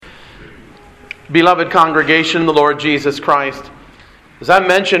Beloved congregation, the Lord Jesus Christ. As I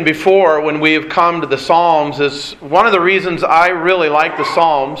mentioned before, when we have come to the Psalms, is one of the reasons I really like the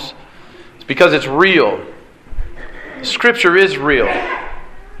Psalms is because it's real. Scripture is real.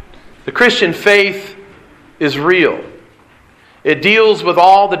 The Christian faith is real. It deals with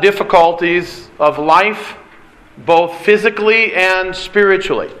all the difficulties of life, both physically and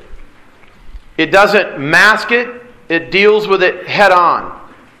spiritually. It doesn't mask it, it deals with it head on.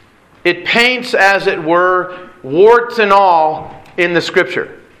 It paints, as it were, warts and all in the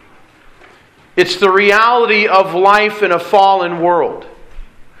Scripture. It's the reality of life in a fallen world.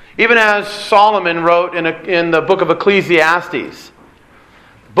 Even as Solomon wrote in the book of Ecclesiastes.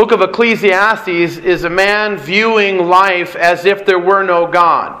 The book of Ecclesiastes is a man viewing life as if there were no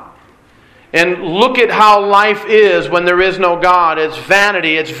God. And look at how life is when there is no God. It's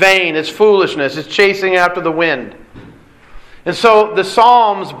vanity, it's vain, it's foolishness, it's chasing after the wind. And so the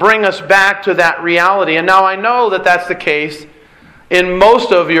Psalms bring us back to that reality. And now I know that that's the case in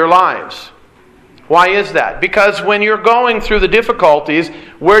most of your lives. Why is that? Because when you're going through the difficulties,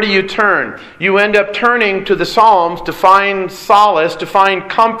 where do you turn? You end up turning to the Psalms to find solace, to find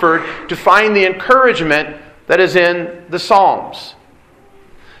comfort, to find the encouragement that is in the Psalms.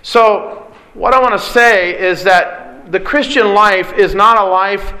 So, what I want to say is that the Christian life is not a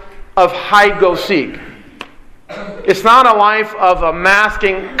life of hide-go-seek. It's not a life of a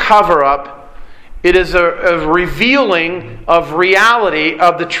masking cover-up. It is a revealing of reality,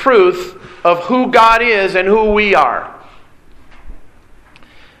 of the truth of who God is and who we are.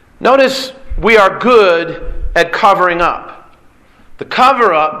 Notice we are good at covering up. The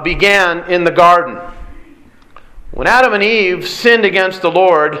cover-up began in the garden. When Adam and Eve sinned against the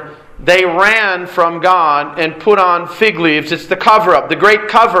Lord, they ran from God and put on fig leaves. It's the cover-up, the great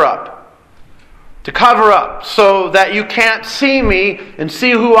cover-up. To cover up so that you can't see me and see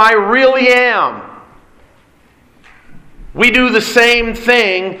who I really am. We do the same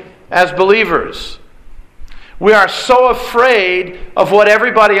thing as believers. We are so afraid of what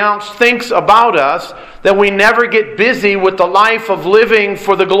everybody else thinks about us that we never get busy with the life of living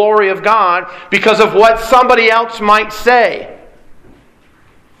for the glory of God because of what somebody else might say.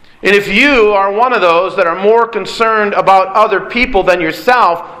 And if you are one of those that are more concerned about other people than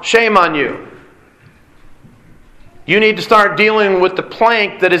yourself, shame on you. You need to start dealing with the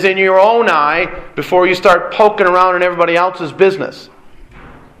plank that is in your own eye before you start poking around in everybody else's business.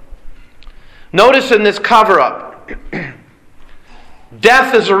 Notice in this cover-up,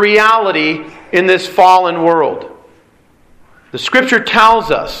 death is a reality in this fallen world. The Scripture tells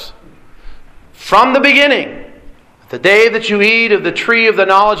us, from the beginning, the day that you eat of the tree of the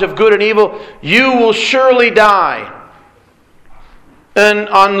knowledge of good and evil, you will surely die. And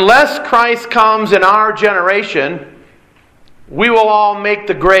unless Christ comes in our generation, we will all make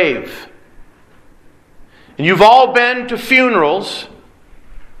the grave. And you've all been to funerals,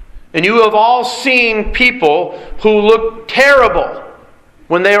 and you have all seen people who look terrible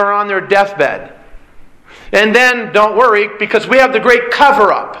when they are on their deathbed. And then, don't worry, because we have the great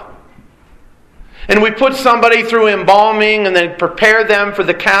cover-up. And we put somebody through embalming and then prepare them for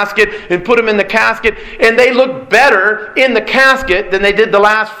the casket and put them in the casket, and they look better in the casket than they did the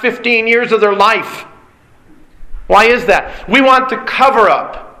last 15 years of their life. Why is that? We want to cover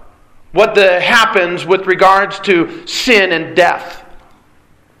up what happens with regards to sin and death.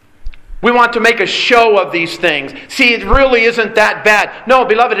 We want to make a show of these things. See, it really isn't that bad. No,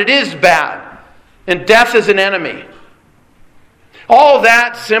 beloved, it is bad. And death is an enemy. All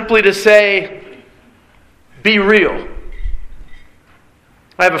that simply to say, be real.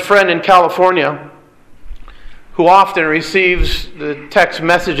 I have a friend in California who often receives the text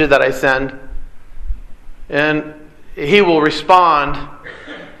messages that I send, and he will respond,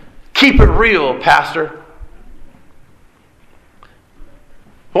 "Keep it real, Pastor."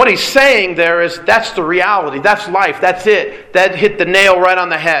 What he's saying there is, that's the reality, that's life, that's it. That hit the nail right on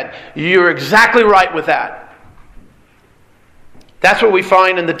the head. You're exactly right with that. That's what we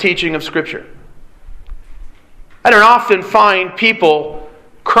find in the teaching of Scripture. I don't often find people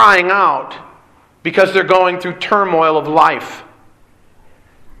crying out because they're going through turmoil of life.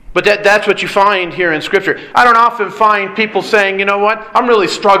 But that's what you find here in Scripture. I don't often find people saying, you know what, I'm really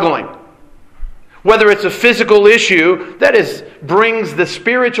struggling. Whether it's a physical issue that brings the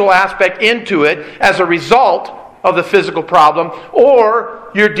spiritual aspect into it as a result of the physical problem, or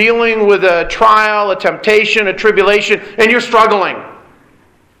you're dealing with a trial, a temptation, a tribulation, and you're struggling.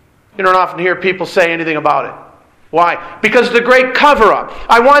 You don't often hear people say anything about it. Why? Because the great cover-up.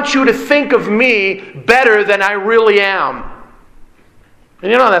 I want you to think of me better than I really am.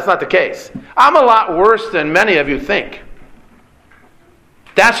 And you know that's not the case. I'm a lot worse than many of you think.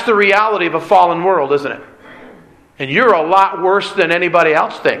 That's the reality of a fallen world, isn't it? And you're a lot worse than anybody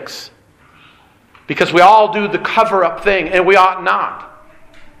else thinks. Because we all do the cover-up thing, and we ought not.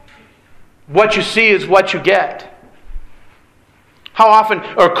 What you see is what you get. How often,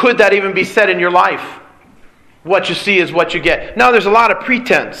 or could that even be said in your life? What you see is what you get. No, there's a lot of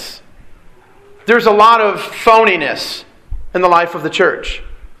pretense. There's a lot of phoniness in the life of the church.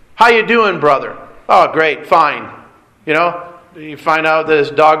 How you doing, brother? Oh, great, fine. You know, you find out that his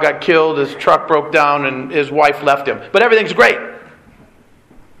dog got killed, his truck broke down, and his wife left him. But everything's great.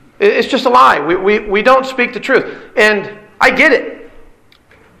 It's just a lie. We don't speak the truth. And I get it.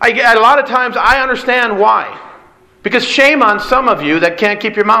 A lot of times I understand why. Because shame on some of you that can't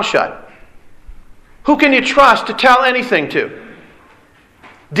keep your mouth shut. Who can you trust to tell anything to?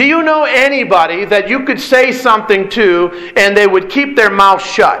 Do you know anybody that you could say something to and they would keep their mouth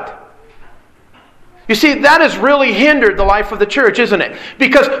shut? You see, that has really hindered the life of the church, isn't it?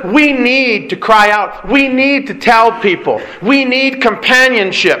 Because we need to cry out. We need to tell people. We need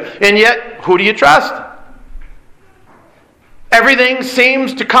companionship. And yet, who do you trust? Everything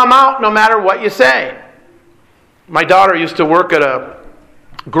seems to come out no matter what you say. My daughter used to work at a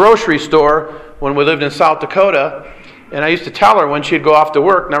grocery store when we lived in South Dakota. And I used to tell her when she'd go off to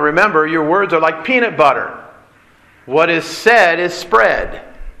work, now remember, your words are like peanut butter. What is said is spread.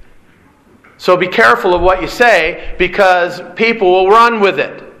 So be careful of what you say, because people will run with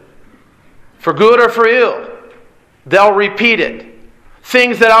it. For good or for ill. They'll repeat it.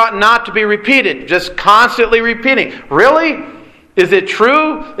 Things that ought not to be repeated. Just constantly repeating. Really? Is it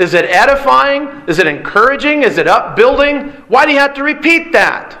true? Is it edifying? Is it encouraging? Is it upbuilding? Why do you have to repeat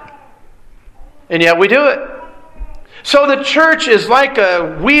that? And yet we do it. So the church is like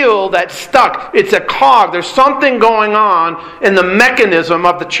a wheel that's stuck. It's a cog. There's something going on in the mechanism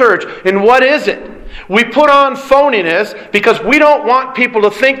of the church. And what is it? We put on phoniness because we don't want people to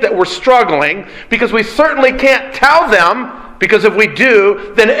think that we're struggling, because we certainly can't tell them, because if we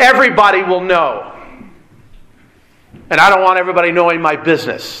do, then everybody will know. And I don't want everybody knowing my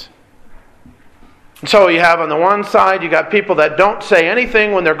business. And so you have on the one side, you got people that don't say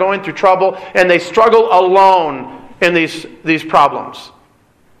anything when they're going through trouble, and they struggle alone in these problems.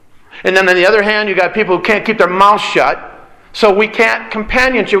 And then on the other hand, you got people who can't keep their mouth shut. So we can't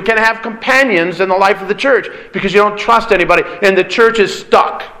companionship. We can't have companions in the life of the church because you don't trust anybody. And the church is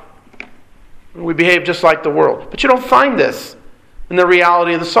stuck. We behave just like the world. But you don't find this in the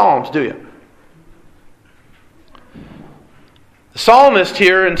reality of the Psalms, do you? The psalmist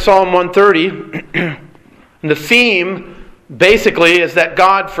here in Psalm 130, and the theme basically is that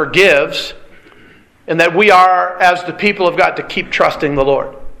God forgives, and that we are, as the people of God, to keep trusting the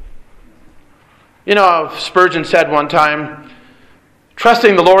Lord. You know, Spurgeon said one time,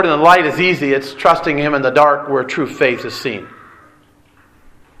 trusting the Lord in the light is easy. It's trusting Him in the dark where true faith is seen.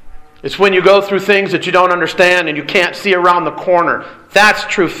 It's when you go through things that you don't understand and you can't see around the corner. That's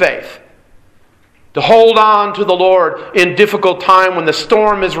true faith. To hold on to the Lord in difficult time when the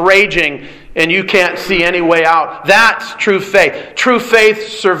storm is raging and you can't see any way out. That's true faith. True faith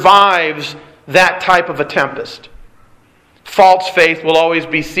survives that type of a tempest. False faith will always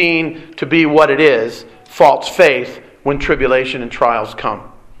be seen to be what it is, false faith, when tribulation and trials come.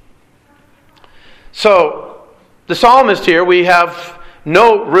 So, the psalmist here, we have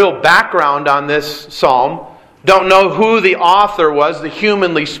no real background on this psalm. Don't know who the author was, the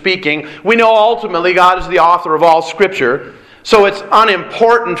humanly speaking. We know ultimately God is the author of all Scripture. So it's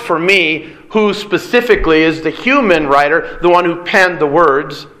unimportant for me who specifically is the human writer, the one who penned the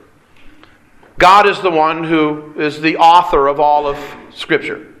words. God is the one who is the author of all of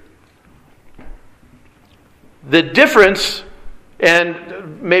Scripture. The difference,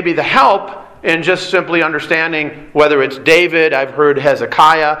 and maybe the help, in just simply understanding whether it's David, I've heard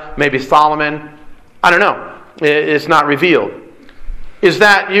Hezekiah, maybe Solomon, I don't know. It's not revealed. Is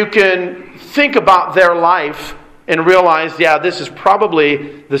that you can think about their life and realize, yeah, this is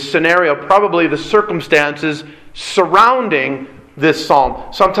probably the scenario, probably the circumstances surrounding this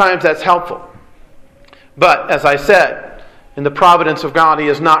psalm. Sometimes that's helpful. But, as I said, in the providence of God, He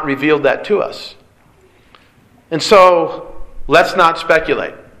has not revealed that to us. And so, let's not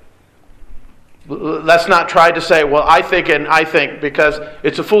speculate. Let's not try to say, well, I think, because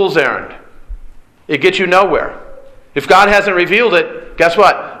it's a fool's errand. It gets you nowhere. If God hasn't revealed it, guess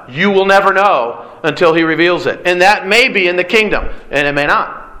what? You will never know until He reveals it. And that may be in the kingdom, and it may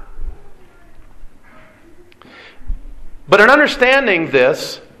not. But in understanding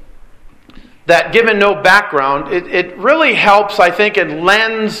this, that given no background, it really helps, I think, and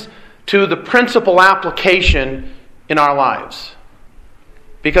lends to the principal application in our lives.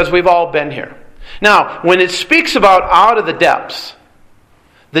 Because we've all been here. Now, when it speaks about out of the depths,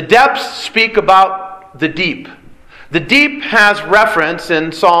 The depths speak about the deep. The deep has reference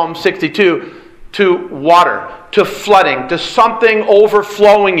in Psalm 62 to water, to flooding, to something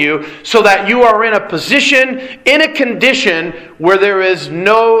overflowing you so that you are in a position, in a condition where there is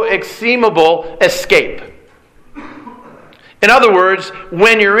no exceedable escape. In other words,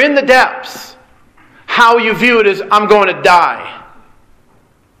 when you're in the depths, how you view it is, I'm going to die.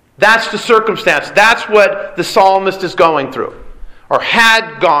 That's the circumstance. That's what the psalmist is going through, or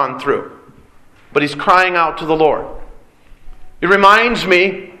had gone through. But he's crying out to the Lord. It reminds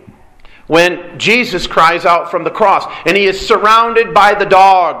me when Jesus cries out from the cross, and he is surrounded by the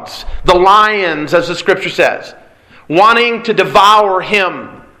dogs, the lions, as the scripture says, wanting to devour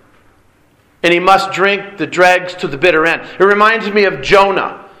him. And he must drink the dregs to the bitter end. It reminds me of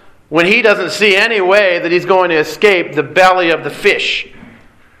Jonah, when he doesn't see any way that he's going to escape the belly of the fish.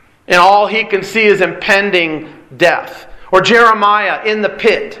 And all he can see is impending death. Or Jeremiah in the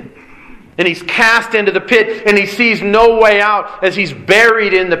pit. And he's cast into the pit, and he sees no way out as he's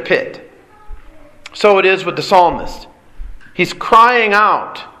buried in the pit. So it is with the psalmist. He's crying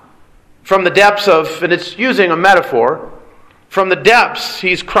out from the depths of, and it's using a metaphor, from the depths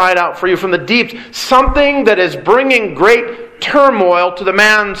he's cried out for you, from the deeps, something that is bringing great turmoil to the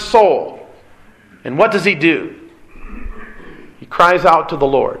man's soul. And what does he do? He cries out to the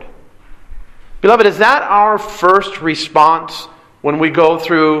Lord. Beloved, is that our first response when we go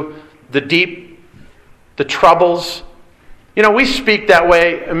through the deep, the troubles? You know, we speak that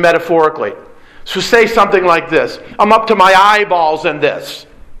way metaphorically. So say something like this: I'm up to my eyeballs in this.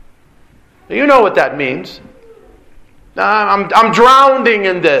 You know what that means. I'm drowning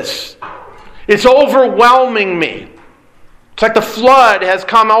in this. It's overwhelming me. It's like the flood has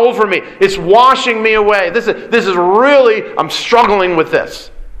come over me. It's washing me away. This is really, I'm struggling with this.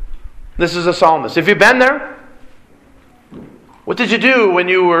 This is a psalmist. Have you been there? What did you do when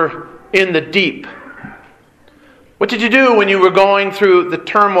you were in the deep? What did you do when you were going through the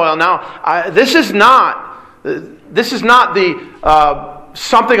turmoil? Now, this is not the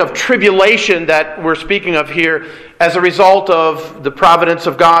something of tribulation that we're speaking of here as a result of the providence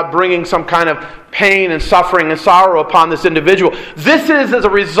of God bringing some kind of pain and suffering and sorrow upon this individual. This is as a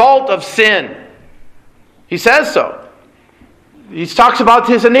result of sin. He says so. He talks about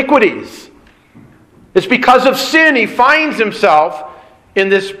his iniquities. It's because of sin he finds himself in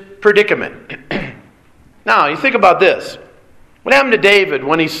this predicament. Now, you think about this. What happened to David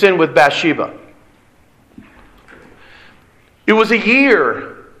when he sinned with Bathsheba? It was a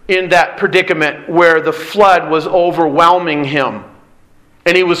year in that predicament where the flood was overwhelming him.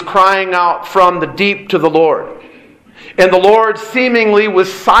 And he was crying out from the deep to the Lord. And the Lord seemingly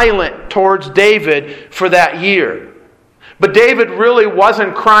was silent towards David for that year. But David really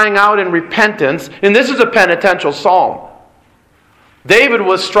wasn't crying out in repentance. And this is a penitential psalm. David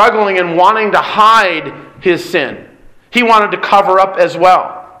was struggling and wanting to hide his sin. He wanted to cover up as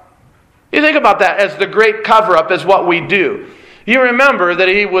well. You think about that as the great cover-up is what we do. You remember that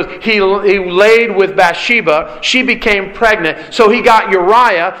he laid with Bathsheba. She became pregnant. So he got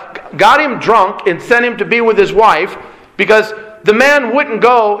Uriah, got him drunk, and sent him to be with his wife because the man wouldn't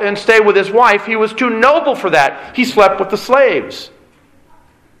go and stay with his wife. He was too noble for that. He slept with the slaves,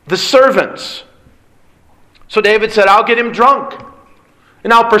 the servants. So David said, I'll get him drunk.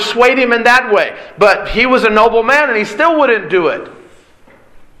 And I'll persuade him in that way. But he was a noble man and he still wouldn't do it.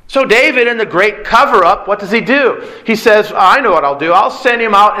 So David, in the great cover-up, what does he do? He says, I know what I'll do. I'll send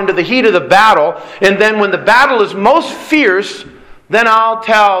him out into the heat of the battle. And then when the battle is most fierce, then I'll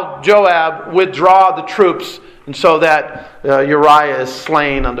tell Joab, withdraw the troops. And so that Uriah is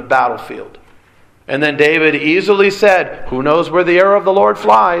slain on the battlefield. And then David easily said, who knows where the arrow of the Lord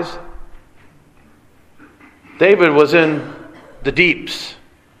flies? David was in the deeps.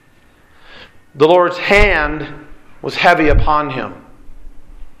 The Lord's hand was heavy upon him.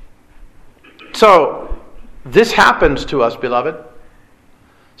 So, this happens to us, beloved.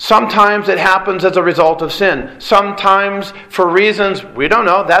 Sometimes it happens as a result of sin. Sometimes for reasons we don't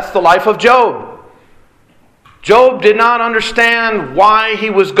know. That's the life of Job. Job did not understand why he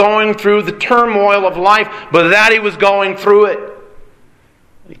was going through the turmoil of life, but that he was going through it.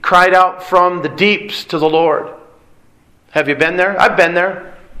 He cried out from the deeps to the Lord. Have you been there? I've been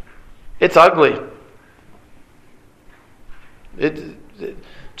there. It's ugly.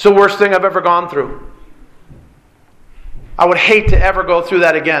 It's the worst thing I've ever gone through. I would hate to ever go through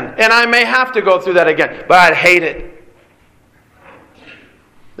that again. And I may have to go through that again, but I'd hate it.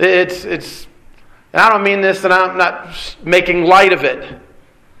 It's and I don't mean this, and I'm not making light of it.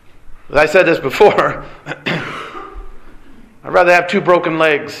 As I said this before, I'd rather have 2 broken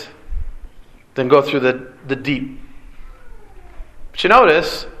legs than go through the deep. But you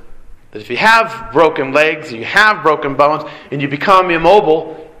notice that if you have broken legs, you have broken bones, and you become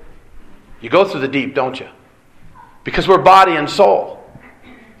immobile, you go through the deep, don't you? Because we're body and soul.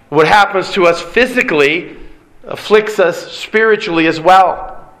 What happens to us physically afflicts us spiritually as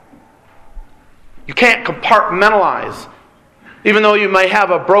well. You can't compartmentalize. Even though you may have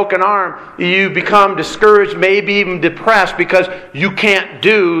a broken arm, you become discouraged, maybe even depressed because you can't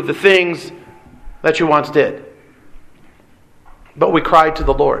do the things that you once did. But we cry to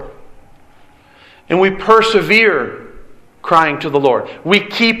the Lord. And we persevere crying to the Lord. We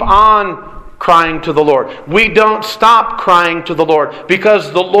keep on crying to the Lord. We don't stop crying to the Lord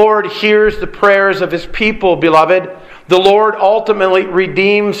because the Lord hears the prayers of His people, beloved. The Lord ultimately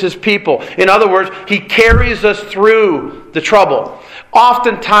redeems His people. In other words, He carries us through the trouble.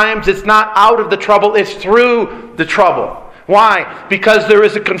 Oftentimes, it's not out of the trouble, it's through the trouble. Why? Because there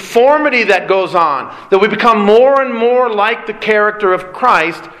is a conformity that goes on, that we become more and more like the character of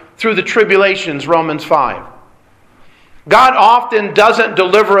Christ through the tribulations, Romans 5. God often doesn't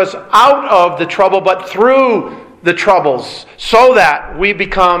deliver us out of the trouble, but through the troubles, so that we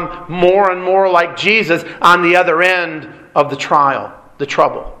become more and more like Jesus on the other end of the trial, the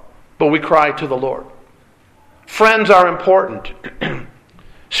trouble. But we cry to the Lord. Friends are important.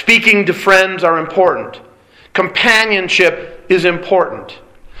 Speaking to friends are important. Companionship is important.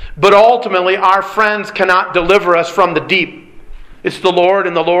 But ultimately, our friends cannot deliver us from the deep. It's the Lord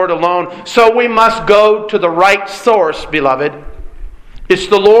and the Lord alone. So we must go to the right source, beloved. It's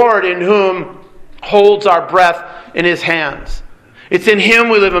the Lord in whom holds our breath in His hands. It's in Him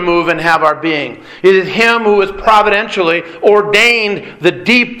we live and move and have our being. It is Him who has providentially ordained the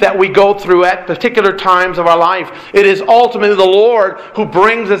deep that we go through at particular times of our life. It is ultimately the Lord who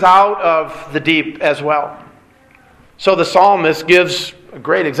brings us out of the deep as well. So the psalmist gives a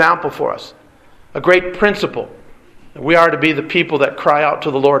great example for us, a great principle. We are to be the people that cry out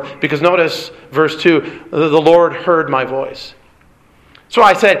to the Lord. Because notice verse 2, the Lord heard my voice. So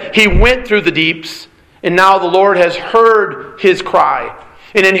I said, He went through the deeps, and now the Lord has heard his cry.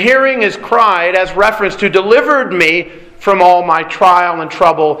 And in hearing his cry, it has reference to delivered me from all my trial and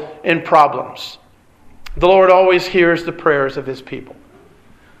trouble and problems. The Lord always hears the prayers of His people.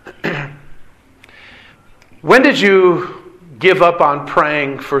 When did you give up on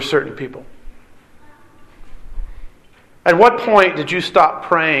praying for certain people? At what point did you stop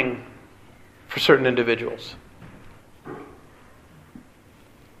praying for certain individuals?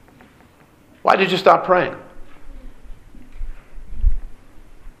 Why did you stop praying?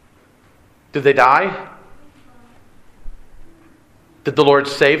 Did they die? Did the Lord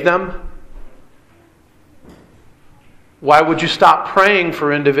save them? Why would you stop praying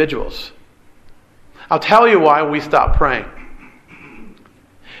for individuals? I'll tell you why we stop praying.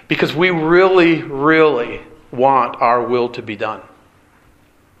 Because we really, really want our will to be done.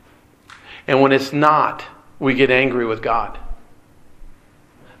 And when it's not, we get angry with God.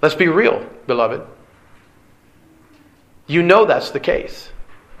 Let's be real, beloved. You know that's the case.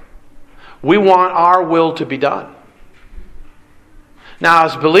 We want our will to be done. Now,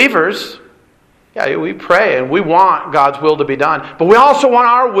 as believers, we pray and we want God's will to be done. But we also want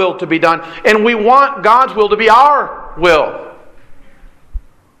our will to be done. And we want God's will to be our will.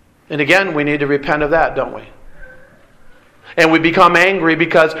 And again, we need to repent of that, don't we? And we become angry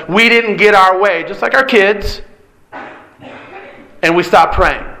because we didn't get our way, just like our kids. And we stop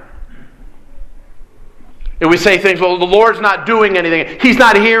praying. And we say things, well, the Lord's not doing anything. He's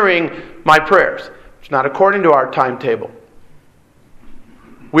not hearing my prayers. It's not according to our timetable.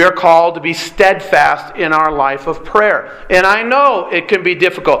 We are called to be steadfast in our life of prayer. And I know it can be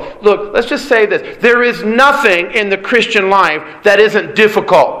difficult. Look, let's just say this. There is nothing in the Christian life that isn't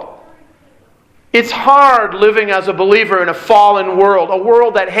difficult. It's hard living as a believer in a fallen world. A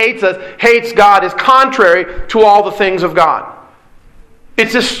world that hates us, hates God, is contrary to all the things of God.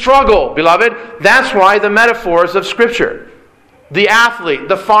 It's a struggle, beloved. That's why the metaphors of Scripture. The athlete,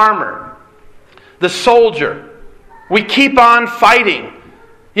 the farmer, the soldier. We keep on fighting.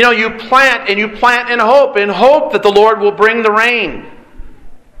 You know, you plant and you plant in hope that the Lord will bring the rain.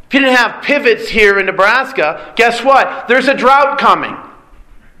 If you didn't have pivots here in Nebraska, guess what? There's a drought coming.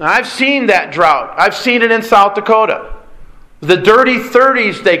 Now, I've seen that drought. I've seen it in South Dakota. The dirty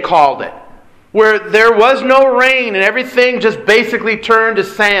 30s, they called it. Where there was no rain and everything just basically turned to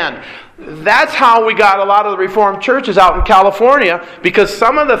sand. That's how we got a lot of the Reformed churches out in California, because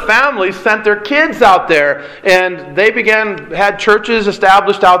some of the families sent their kids out there and they had churches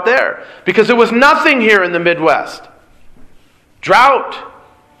established out there because there was nothing here in the Midwest. Drought.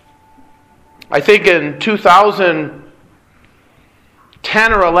 I think in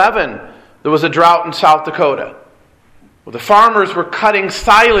 2010 or 11 there was a drought in South Dakota. Well, the farmers were cutting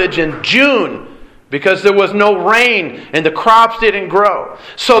silage in June because there was no rain and the crops didn't grow.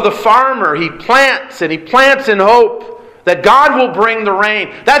 So the farmer, he plants and he plants in hope that God will bring the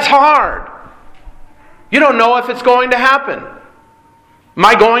rain. That's hard. You don't know if it's going to happen. Am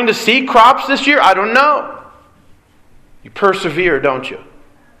I going to see crops this year? I don't know. You persevere, don't you?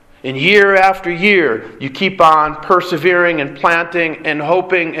 And year after year, you keep on persevering and planting and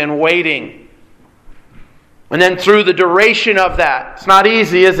hoping and waiting. And then through the duration of that, it's not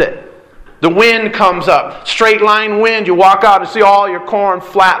easy, is it? The wind comes up, straight line wind. You walk out and see all your corn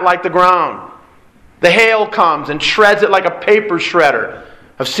flat like the ground. The hail comes and shreds it like a paper shredder.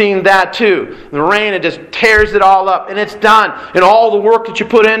 I've seen that too. The rain, it just tears it all up, and it's done. And all the work that you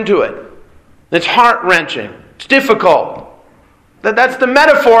put into it. It's heart-wrenching. It's difficult. That's the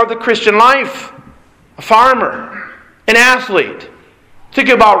metaphor of the Christian life. A farmer, an athlete. Think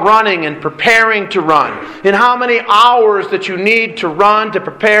about running and preparing to run. And how many hours that you need to run, to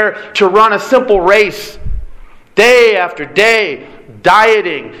prepare to run a simple race. Day after day,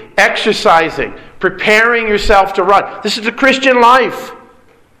 dieting, exercising, preparing yourself to run. This is the Christian life.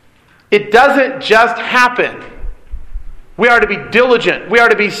 It doesn't just happen. We are to be diligent. We are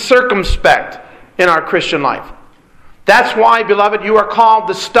to be circumspect in our Christian life. That's why, beloved, you are called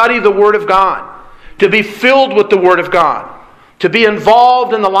to study the Word of God, to be filled with the Word of God, to be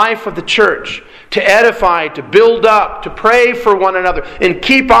involved in the life of the church, to edify, to build up, to pray for one another, and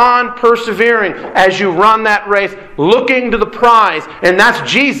keep on persevering as you run that race, looking to the prize, and that's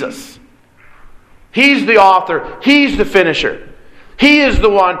Jesus. He's the author. He's the finisher. He is the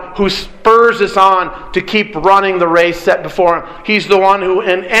one who spurs us on to keep running the race set before Him. He's the one who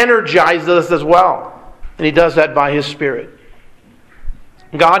energizes us as well. And He does that by His Spirit.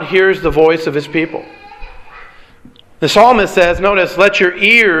 God hears the voice of His people. The psalmist says, notice, let your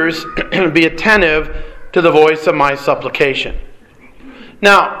ears be attentive to the voice of my supplication.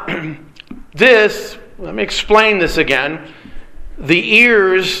 Now, let me explain this again. The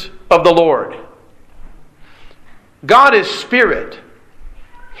ears of the Lord. God is spirit.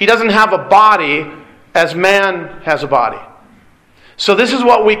 He doesn't have a body as man has a body. So this is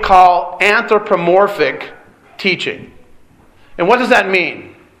what we call anthropomorphic teaching. And what does that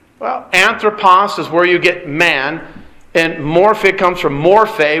mean? Well, anthropos is where you get man, and morphic comes from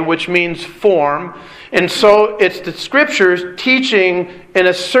morphe, which means form. And so it's the Scriptures teaching in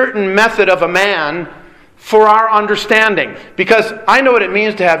a certain method of a man for our understanding. Because I know what it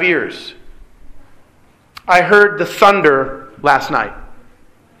means to have ears. I heard the thunder last night.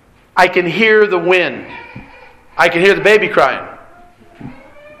 I can hear the wind. I can hear the baby crying.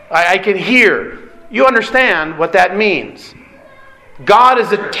 I can hear. You understand what that means. God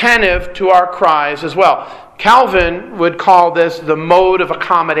is attentive to our cries as well. Calvin would call this the mode of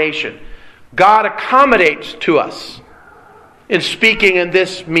accommodation. God accommodates to us in speaking in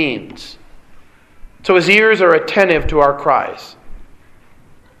this means. So His ears are attentive to our cries.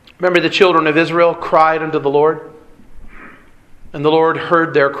 Remember the children of Israel cried unto the Lord? And the Lord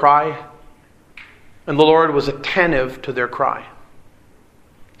heard their cry. And the Lord was attentive to their cry.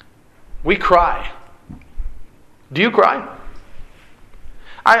 We cry. Do you cry?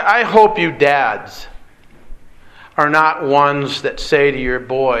 I hope you dads are not ones that say to your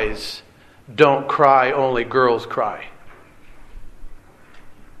boys, don't cry, only girls cry.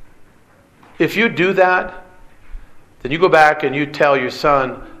 If you do that, then you go back and you tell your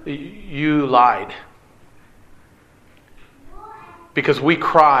son, you lied. Because we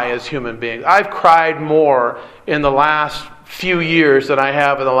cry as human beings. I've cried more in the last few years than I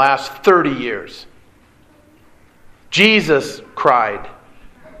have in the last 30 years. Jesus cried.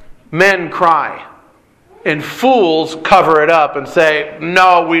 Men cry. And fools cover it up and say,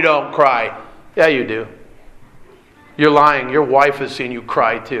 no, we don't cry. Yeah, you do. You're lying. Your wife has seen you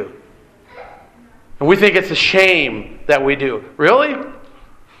cry too. And we think it's a shame that we do. Really?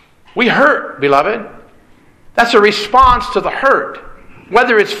 We hurt, beloved. That's a response to the hurt.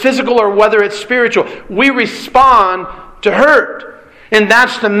 Whether it's physical or whether it's spiritual. We respond to hurt. And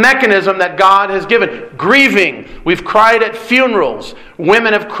that's the mechanism that God has given. Grieving. We've cried at funerals.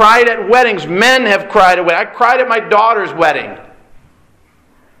 Women have cried at weddings. Men have cried at weddings. I cried at my daughter's wedding.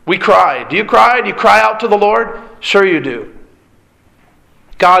 We cry. Do you cry? Do you cry out to the Lord? Sure you do.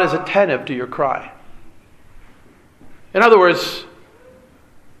 God is attentive to your cry. In other words,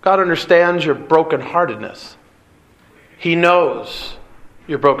 God understands your brokenheartedness. He knows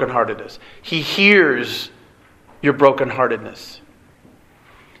your brokenheartedness. He hears your brokenheartedness.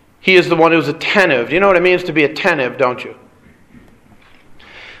 He is the one who's attentive. You know what it means to be attentive, don't you?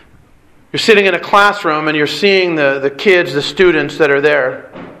 You're sitting in a classroom and you're seeing the kids, the students that are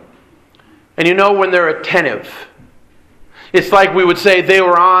there. And you know when they're attentive. It's like we would say they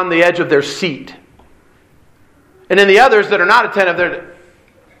were on the edge of their seat. And then the others that are not attentive,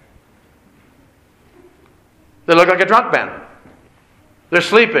 they look like a drunk man. They're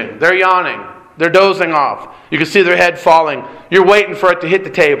sleeping. They're yawning. They're dozing off. You can see their head falling. You're waiting for it to hit the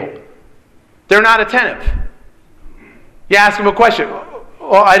table. They're not attentive. You ask them a question.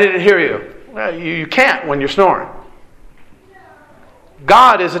 Oh, I didn't hear you. Well, you can't when you're snoring.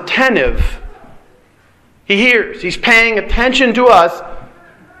 God is attentive. He hears. He's paying attention to us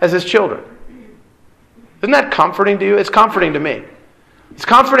as His children. Isn't that comforting to you? It's comforting to me. It's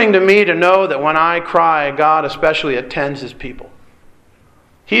comforting to me to know that when I cry, God especially attends His people.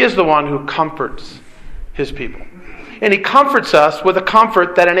 He is the one who comforts His people. And He comforts us with a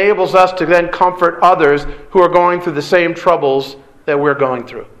comfort that enables us to then comfort others who are going through the same troubles that we're going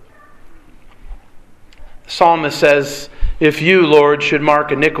through. The psalmist says, if you, Lord, should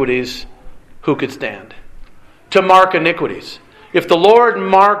mark iniquities, who could stand? To mark iniquities. If the Lord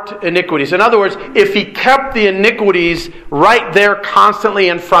marked iniquities, in other words, if He kept the iniquities right there constantly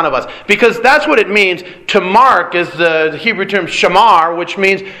in front of us, because that's what it means. To mark is the Hebrew term shamar, which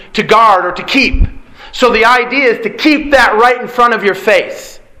means to guard or to keep. So the idea is to keep that right in front of your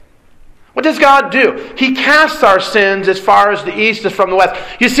face. What does God do? He casts our sins as far as the east is from the west.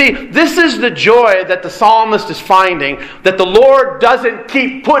 You see, this is the joy that the psalmist is finding, that the Lord doesn't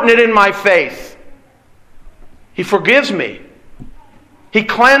keep putting it in my face. He forgives me. He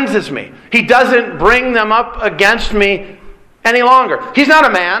cleanses me. He doesn't bring them up against me any longer. He's not a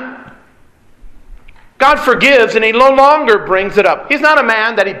man. God forgives and He no longer brings it up. He's not a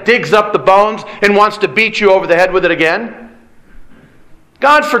man that He digs up the bones and wants to beat you over the head with it again.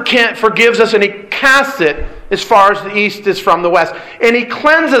 God forgives us and He casts it as far as the east is from the west. And He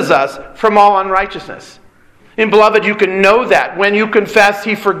cleanses us from all unrighteousness. And beloved, you can know that. When you confess,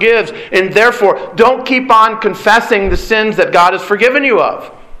 He forgives. And therefore, don't keep on confessing the sins that God has forgiven you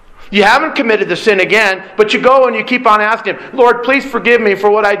of. You haven't committed the sin again, but you go and you keep on asking Him, Lord, please forgive me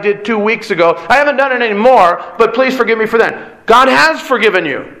for what I did 2 weeks ago. I haven't done it anymore, but please forgive me for that. God has forgiven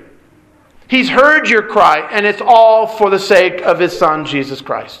you. He's heard your cry, and it's all for the sake of His Son, Jesus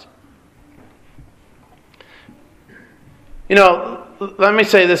Christ. You know, let me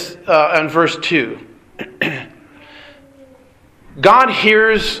say this in verse 2. God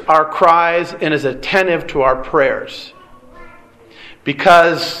hears our cries and is attentive to our prayers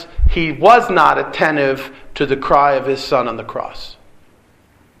because He was not attentive to the cry of His Son on the cross.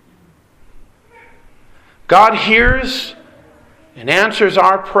 God hears and answers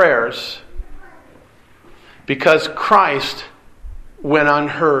our prayers because Christ went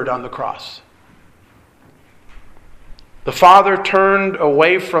unheard on the cross. The Father turned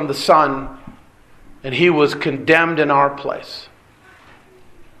away from the Son, and He was condemned in our place.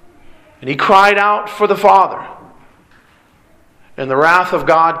 And He cried out for the Father. And the wrath of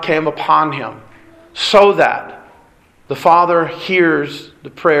God came upon Him so that the Father hears the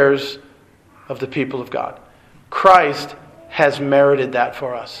prayers of the people of God. Christ has merited that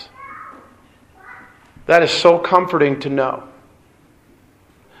for us. That is so comforting to know.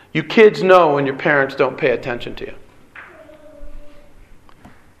 You kids know when your parents don't pay attention to you.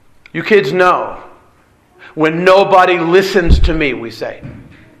 You kids know when nobody listens to me, we say.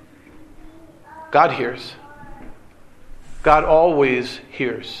 God hears. God always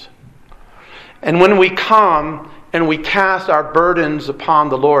hears. And when we come and we cast our burdens upon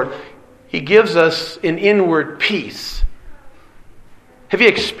the Lord, He gives us an inward peace. Have you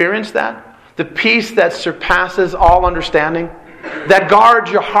experienced that? The peace that surpasses all understanding? That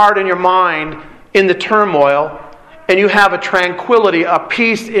guards your heart and your mind in the turmoil, and you have a tranquility, a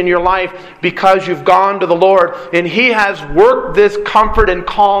peace in your life because you've gone to the Lord and He has worked this comfort and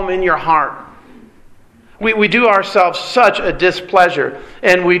calm in your heart. We do ourselves such a displeasure,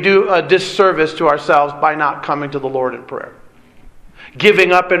 and we do a disservice to ourselves by not coming to the Lord in prayer.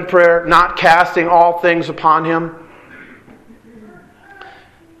 Giving up in prayer, not casting all things upon Him.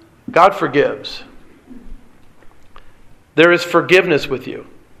 God forgives. There is forgiveness with you.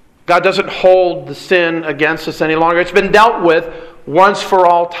 God doesn't hold the sin against us any longer. It's been dealt with once for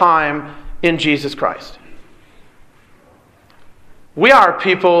all time in Jesus Christ. We are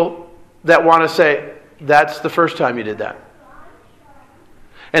people that want to say, that's the first time you did that.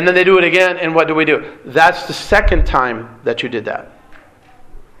 And then they do it again, and what do? That's the second time that you did that.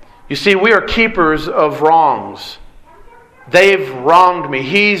 You see, we are keepers of wrongs. They've wronged me.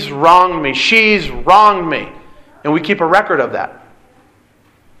 He's wronged me. She's wronged me. And we keep a record of that.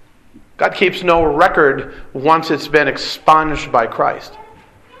 God keeps no record once it's been expunged by Christ.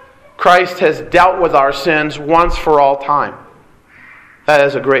 Christ has dealt with our sins once for all time. That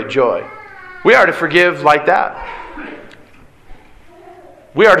is a great joy. We are to forgive like that.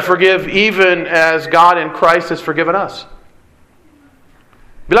 We are to forgive even as God in Christ has forgiven us.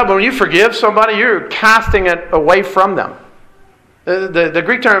 Beloved, when you forgive somebody, you're casting it away from them. The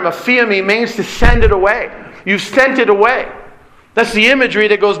Greek term aphiemi means to send it away. You've sent it away. That's the imagery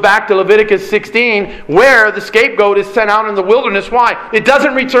that goes back to Leviticus 16, where the scapegoat is sent out in the wilderness. Why? It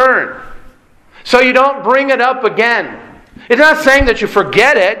doesn't return. So you don't bring it up again. It's not saying that you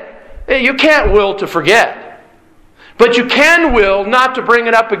forget it. You can't will to forget. But you can will not to bring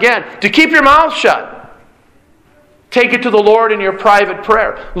it up again. To keep your mouth shut. Take it to the Lord in your private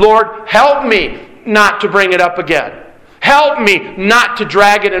prayer. Lord, help me not to bring it up again. Help me not to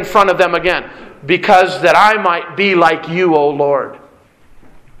drag it in front of them again. Because that I might be like you, O Lord.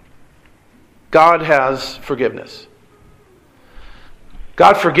 God has forgiveness.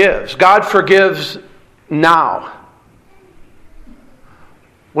 God forgives. God forgives now.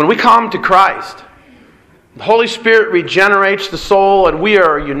 When we come to Christ, the Holy Spirit regenerates the soul and we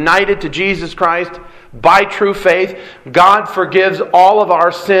are united to Jesus Christ by true faith. God forgives all of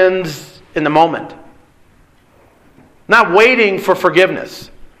our sins in the moment. Not waiting for forgiveness.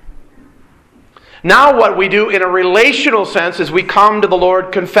 Now what we do in a relational sense is we come to the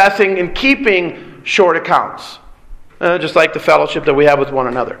Lord confessing and keeping short accounts. Just like the fellowship that we have with one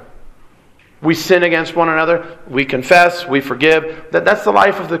another. We sin against one another, we confess, we forgive. That's the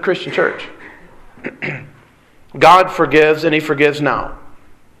life of the Christian church. God forgives and He forgives now.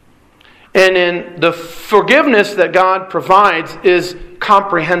 And in the forgiveness that God provides is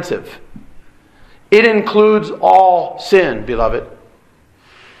comprehensive. It includes all sin, beloved.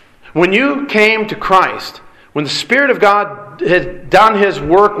 When you came to Christ, when the Spirit of God had done His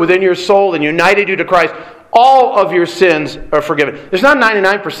work within your soul and united you to Christ, all of your sins are forgiven. There's not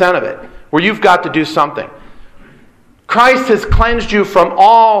 99% of it where you've got to do something. Christ has cleansed you from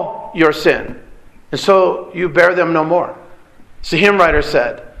all your sin. And so you bear them no more. As the hymn writer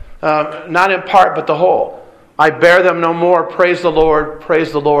said, not in part but the whole. I bear them no more. Praise the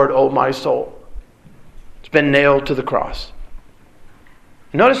Lord, O my soul. It's been nailed to the cross.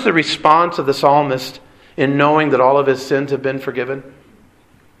 Notice the response of the psalmist in knowing that all of his sins have been forgiven.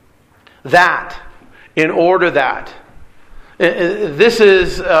 That, in order that. This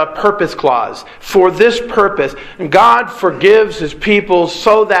is a purpose clause. For this purpose, God forgives His people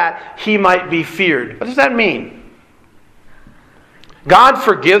so that He might be feared. What does that mean? God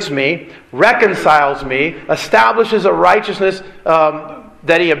forgives me, reconciles me, establishes a righteousness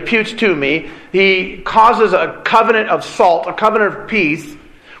that He imputes to me. He causes a covenant of salt, a covenant of peace.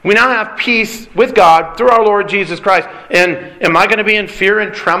 We now have peace with God through our Lord Jesus Christ. And am I going to be in fear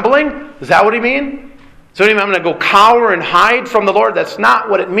and trembling? Is that what He means? So I'm going to go cower and hide from the Lord? That's not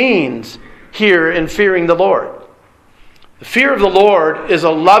what it means here in fearing the Lord. The fear of the Lord is a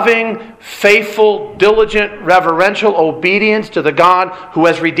loving, faithful, diligent, reverential obedience to the God who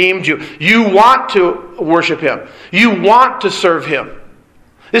has redeemed you. You want to worship Him. You want to serve Him.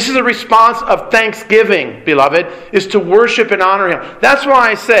 This is a response of thanksgiving, beloved, is to worship and honor Him. That's why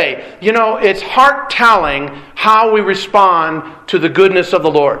I say, it's heart-telling how we respond to the goodness of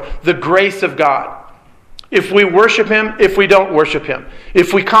the Lord, the grace of God. If we worship Him, if we don't worship Him.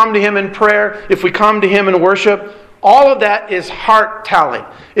 If we come to Him in prayer, if we come to Him in worship, all of that is heart-telling.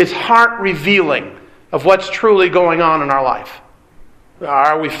 It's heart-revealing of what's truly going on in our life.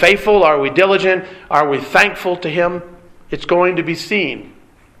 Are we faithful? Are we diligent? Are we thankful to Him? It's going to be seen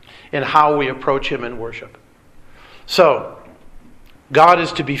in how we approach Him in worship. So, God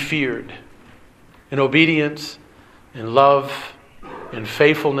is to be feared in obedience, in love, in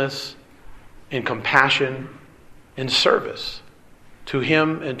faithfulness, in compassion, in service to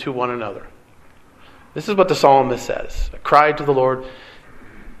Him and to one another. This is what the psalmist says. I cried to the Lord,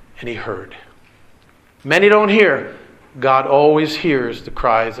 and He heard. Many don't hear. God always hears the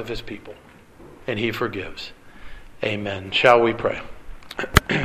cries of His people, and He forgives. Amen. Shall we pray?